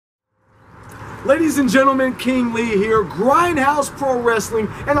Ladies and gentlemen, King Lee here, Grindhouse Pro Wrestling,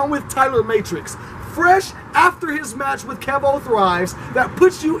 and I'm with Tyler Matrix. Fresh after his match with Kevo Thrives, that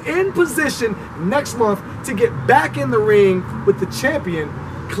puts you in position next month to get back in the ring with the champion,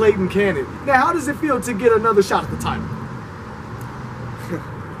 Klayton Cannon. Now, how does it feel to get another shot at the title?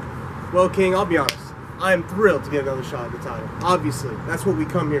 Well, King, I'll be honest. I am thrilled to get another shot at the title. Obviously, that's what we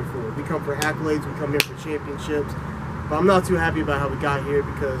come here for. We come for accolades, we come here for championships. But I'm not too happy about how we got here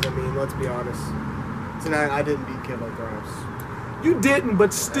because, I mean, let's be honest. Tonight, I didn't beat Kevo Thrives. You didn't,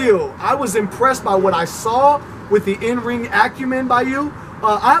 but still, I was impressed by what I saw with the in-ring acumen by you.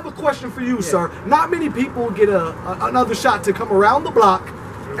 I have a question for you, sir. Not many people get another shot to come around the block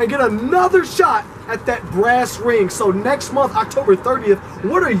and get another shot at that brass ring. So next month, October 30th,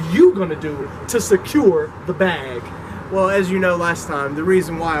 what are you going to do to secure the bag? Well, as you know last time, the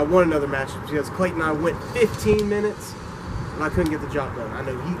reason why I won another match is because Klayton and I went 15 minutes and I couldn't get the job done. I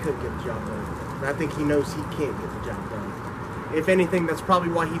know he couldn't get the job done. And I think he knows he can't get the job done. If anything, that's probably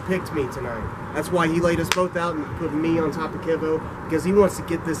why he picked me tonight. That's why he laid us both out and put me on top of Kevo, because he wants to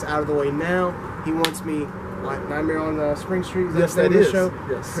get this out of the way now. He wants me, like, Nightmare on Spring Street. Yes, that is. Show?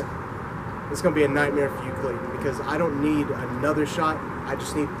 Yes. It's going to be a nightmare for you, Klayton, because I don't need another shot. I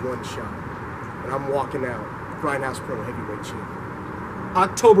just need one shot. And I'm walking out Grindhouse Pro Heavyweight Champion.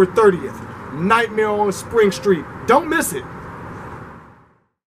 October 30th, Nightmare on Spring Street. Don't miss it.